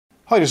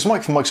Hi, this is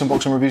Mike from Mike's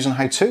Unboxing Reviews and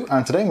How To,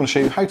 and today I'm going to show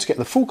you how to get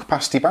the full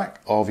capacity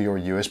back of your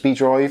USB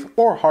drive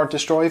or hard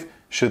disk drive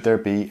should there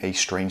be a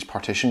strange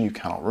partition you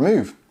cannot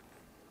remove.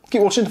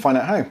 Keep watching to find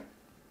out how.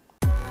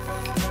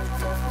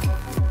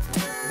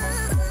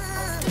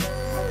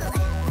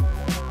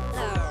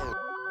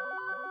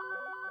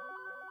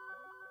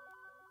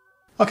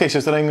 Okay, so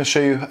today I'm going to show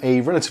you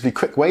a relatively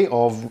quick way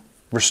of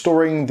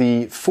restoring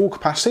the full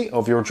capacity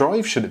of your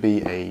drive, should it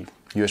be a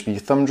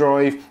USB thumb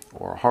drive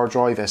or a hard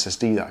drive,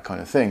 SSD, that kind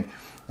of thing.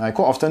 Now,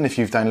 quite often if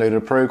you've downloaded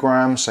a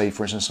program, say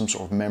for instance some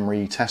sort of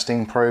memory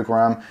testing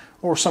program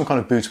or some kind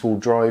of bootable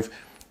drive,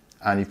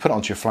 and you put it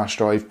onto your flash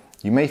drive,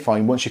 you may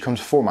find once you come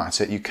to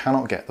format it, you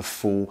cannot get the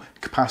full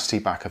capacity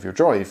back of your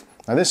drive.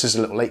 Now this is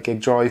a little 8 gig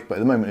drive, but at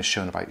the moment it's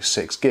showing about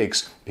 6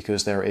 gigs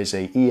because there is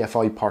a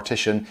EFI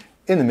partition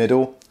in the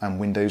middle and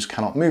Windows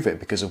cannot move it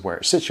because of where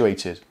it's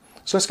situated.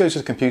 So let's go to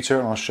the computer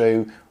and I'll show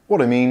you what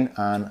I mean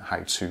and how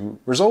to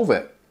resolve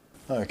it.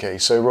 Okay,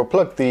 so we'll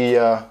plug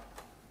the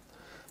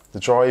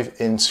drive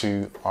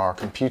into our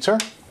computer,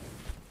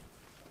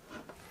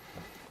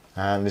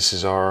 and this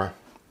is our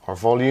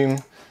volume.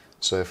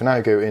 So if we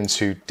now go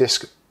into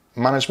disk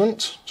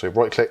management, so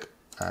right click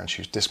and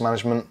choose disk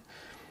management,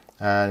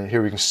 and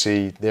here we can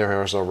see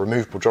there is our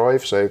removable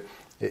drive. So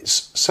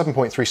it's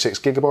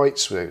 7.36 gigabytes,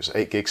 so it's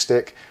 8 gig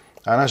stick,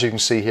 and as you can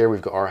see here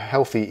we've got our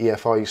healthy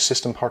EFI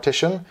system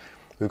partition,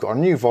 we've got our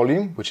new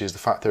volume which is the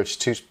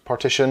FAT32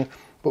 partition,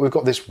 but we've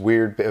got this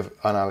weird bit of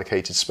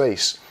unallocated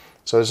space.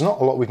 So there's not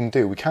a lot we can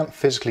do. We can't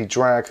physically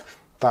drag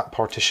that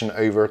partition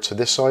over to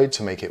this side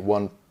to make it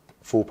one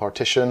full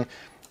partition,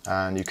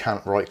 and you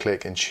can't right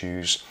click and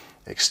choose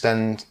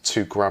extend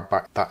to grab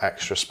back that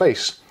extra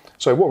space.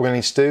 So what we're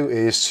going to need to do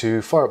is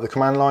to fire up the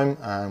command line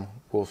and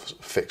we'll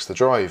fix the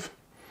drive.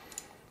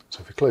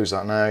 So if we close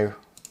that now,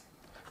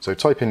 so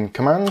type in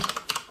command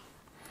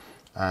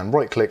and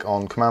right click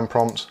on command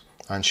prompt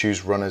and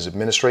choose run as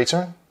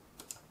administrator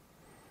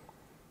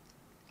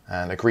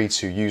and agree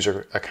to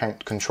user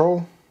account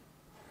control.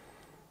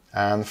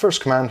 And the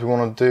first command we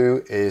want to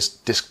do is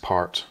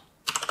DISKPART.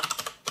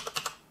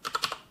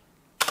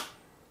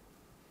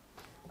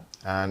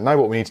 And now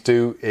what we need to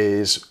do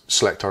is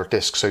select our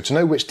disk. So to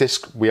know which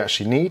disk we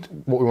actually need,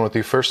 what we want to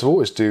do first of all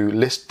is do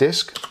list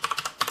disk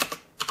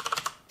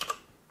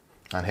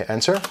and hit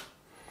enter.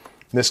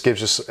 This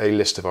gives us a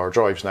list of our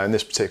drives. Now in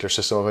this particular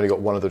system I've only got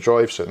one of the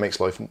drives, so it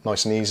makes life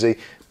nice and easy.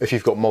 If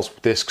you've got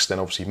multiple disks, then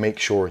obviously make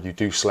sure you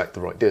do select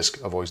the right disk,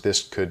 otherwise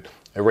this could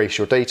erase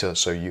your data,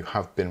 so you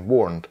have been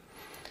warned.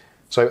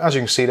 So as you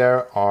can see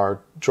there,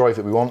 our drive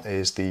that we want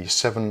is the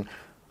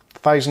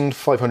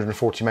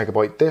 7,540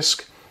 megabyte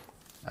disk,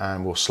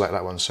 and we'll select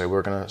that one. So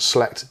we're going to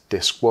select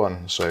disk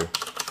 1. So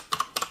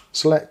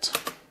select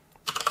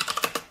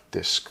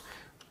disk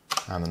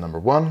and the number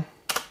 1.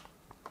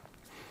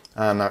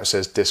 And now it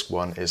says disk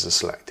 1 is the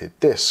selected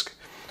disk.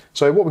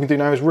 So what we can do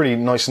now is really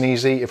nice and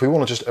easy. If we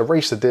want to just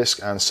erase the disk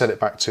and set it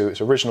back to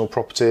its original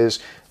properties,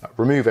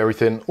 remove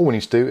everything, all we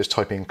need to do is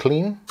type in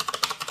clean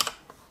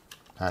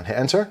and hit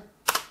enter.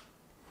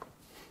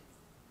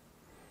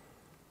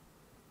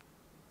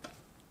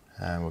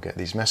 And we'll get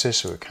these messages,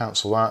 so we'll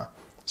cancel that.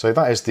 So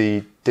that is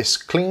the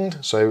disk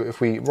cleaned. So if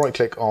we right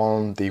click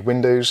on the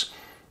Windows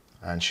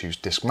and choose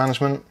disk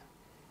management,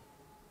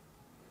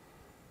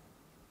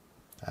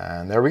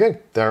 and there we go.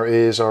 There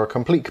is our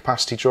complete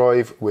capacity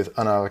drive with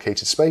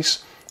unallocated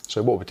space.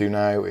 So what we'll do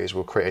now is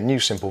we'll create a new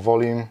simple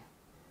volume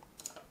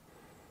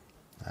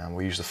and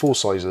we'll use the full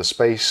size of the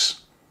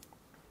space.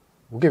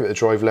 We'll give it a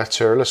drive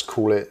letter, let's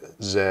call it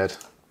Z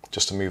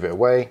just to move it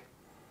away.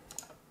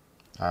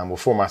 And we'll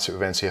format it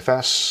with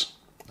NTFS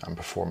and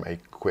perform a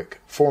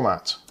quick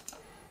format.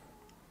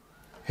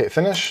 Hit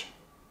finish.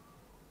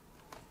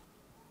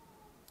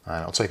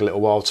 And it'll take a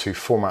little while to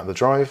format the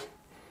drive.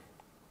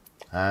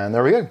 And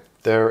there we go.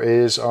 There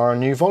is our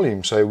new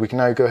volume. So we can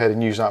now go ahead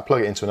and use that,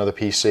 plug it into another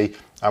PC,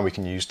 and we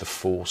can use the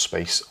full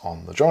space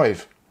on the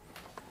drive.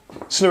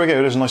 So there we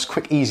go. There's a nice,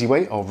 quick, easy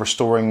way of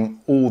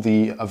restoring all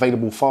the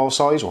available file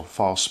size or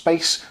file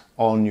space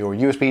on your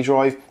USB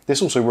drive.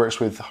 This also works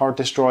with hard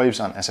disk drives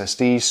and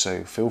SSDs,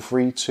 so feel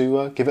free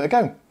to give it a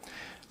go.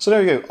 So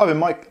there we go. I've been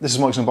Mike. This is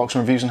Mike's Unboxing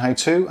Reviews and How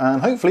To,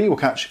 and hopefully we'll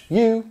catch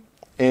you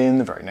in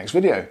the very next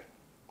video.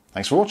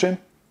 Thanks for watching.